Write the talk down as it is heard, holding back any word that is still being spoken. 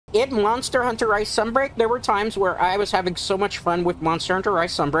In Monster Hunter Rise Sunbreak, there were times where I was having so much fun with Monster Hunter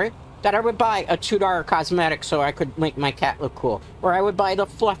Rise Sunbreak that I would buy a $2 cosmetic so I could make my cat look cool. Or I would buy the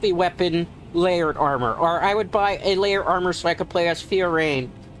fluffy weapon layered armor. Or I would buy a layered armor so I could play as Fiorane.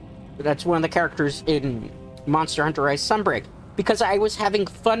 That's one of the characters in Monster Hunter Rise Sunbreak. Because I was having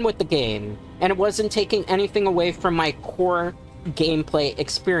fun with the game. And it wasn't taking anything away from my core gameplay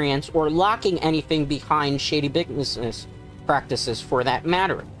experience or locking anything behind shady business practices for that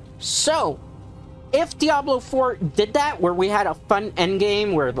matter. So, if Diablo 4 did that, where we had a fun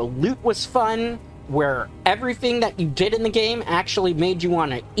endgame, where the loot was fun, where everything that you did in the game actually made you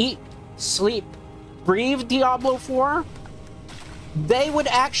want to eat, sleep, breathe Diablo 4, they would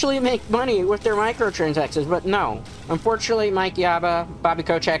actually make money with their microtransactions. But no, unfortunately, Mike Yaba, Bobby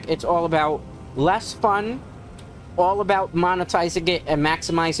Kochek, it's all about less fun, all about monetizing it and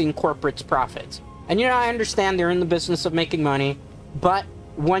maximizing corporate's profits. And you know, I understand they're in the business of making money, but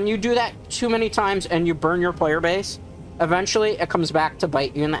when you do that too many times and you burn your player base, eventually it comes back to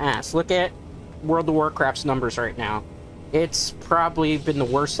bite you in the ass. Look at World of Warcraft's numbers right now. It's probably been the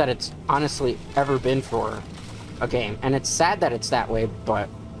worst that it's honestly ever been for a game. And it's sad that it's that way, but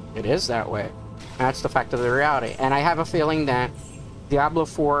it is that way. That's the fact of the reality. And I have a feeling that Diablo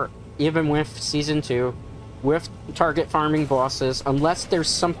 4, even with Season 2, with target farming bosses, unless there's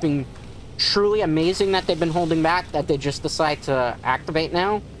something truly amazing that they've been holding back that they just decide to activate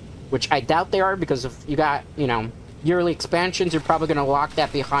now, which I doubt they are, because if you got, you know, yearly expansions, you're probably going to lock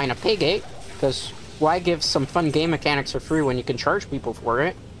that behind a pay gate, because why give some fun game mechanics for free when you can charge people for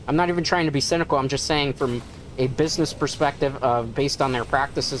it? I'm not even trying to be cynical, I'm just saying from a business perspective of based on their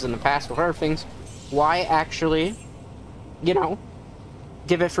practices in the past with other things, why actually, you know,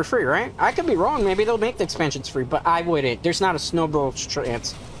 give it for free, right? I could be wrong, maybe they'll make the expansions free, but I wouldn't. There's not a snowball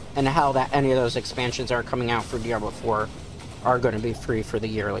chance in hell that any of those expansions are coming out for Diablo 4 are going to be free for the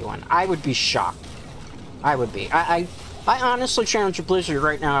yearly one. I would be shocked. I would be. I honestly challenge Blizzard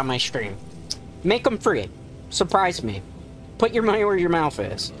right now on my stream. Make them free. Surprise me. Put your money where your mouth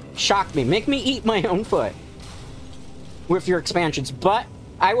is. Shock me. Make me eat my own foot with your expansions. But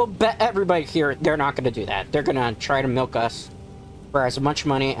I will bet everybody here they're not going to do that. They're going to try to milk us for as much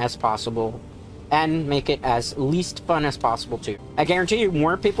money as possible and make it as least fun as possible too. I guarantee you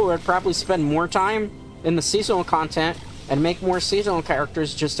more people would probably spend more time in the seasonal content and make more seasonal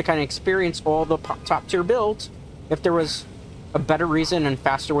characters just to kind of experience all the top tier builds if there was a better reason and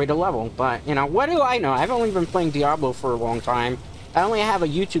faster way to level. But, you know, what do I know? I've only been playing Diablo for a long time. I only have a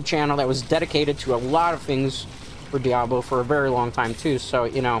YouTube channel that was dedicated to a lot of things for Diablo for a very long time too, so,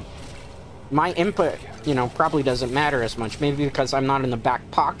 you know, my input, you know, probably doesn't matter as much. Maybe because I'm not in the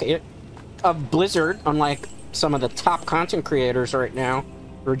back pocket of Blizzard, unlike some of the top content creators right now,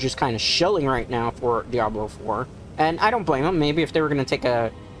 who are just kind of shilling right now for Diablo 4. And I don't blame them. Maybe if they were going to take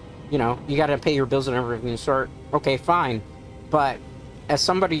a, you know, you got to pay your bills and everything, sort, okay, fine. But as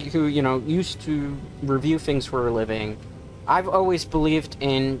somebody who, you know, used to review things for a living, I've always believed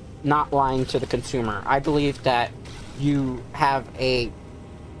in not lying to the consumer. I believe that you have a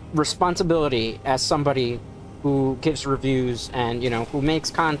responsibility as somebody who gives reviews and, you know, who makes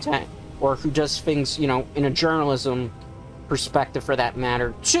content or who does things, you know, in a journalism perspective for that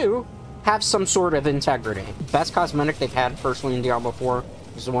matter, to have some sort of integrity. The best cosmetic they've had personally in Diablo 4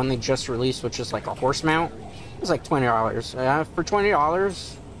 is the one they just released, which is like a horse mount. It's like $20. For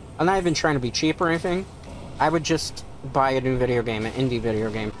 $20, I'm not even trying to be cheap or anything. I would just buy a new video game, an indie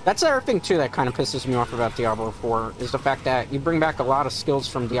video game. That's the other thing too that kind of pisses me off about Diablo 4, is the fact that you bring back a lot of skills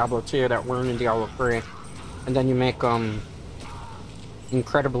from Diablo 2 that weren't in Diablo 3, and then you make them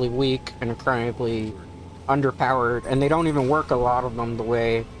incredibly weak and incredibly underpowered, and they don't even work, a lot of them, the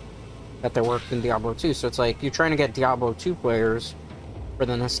way that they worked in Diablo 2. So it's like you're trying to get Diablo 2 players for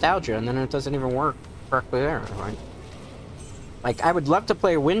the nostalgia, and then it doesn't even work correctly there. Like, I would love to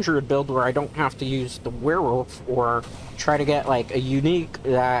play a Wind Druid build where I don't have to use the werewolf or try to get like a unique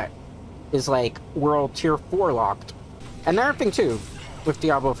that is like world tier 4 locked. And the other thing too with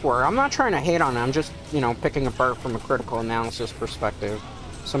Diablo 4, I'm not trying to hate on it, I'm just, you know, picking apart from a critical analysis perspective.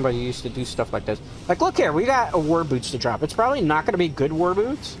 Somebody used to do stuff like this. Like, look here, we got a war boots to drop. It's probably not going to be good war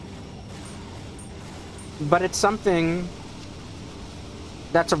boots, but it's something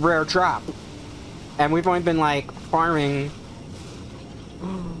that's a rare drop. And we've only been like farming.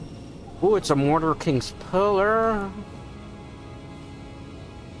 Ooh, it's a Mortar King's Pillar.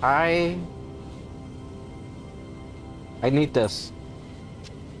 I need this.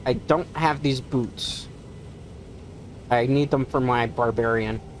 I don't have these boots. I need them for my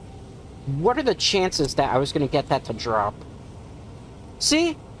barbarian. What are the chances that I was going to get that to drop?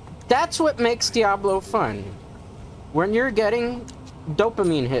 See? That's what makes Diablo fun. When you're getting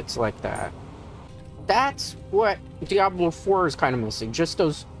dopamine hits like that. That's what Diablo 4 is kind of missing. Just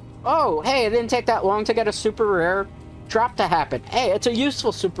those, oh, hey, it didn't take that long to get a super rare drop to happen. Hey, it's a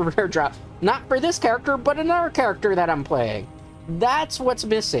useful super rare drop. Not for this character, but another character that I'm playing. That's what's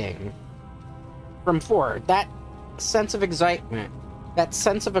missing from 4. That sense of excitement. That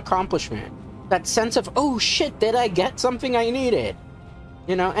sense of accomplishment. That sense of, oh shit, did I get something I needed?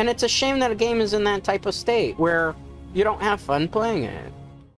 You know, and it's a shame that a game is in that type of state where you don't have fun playing it.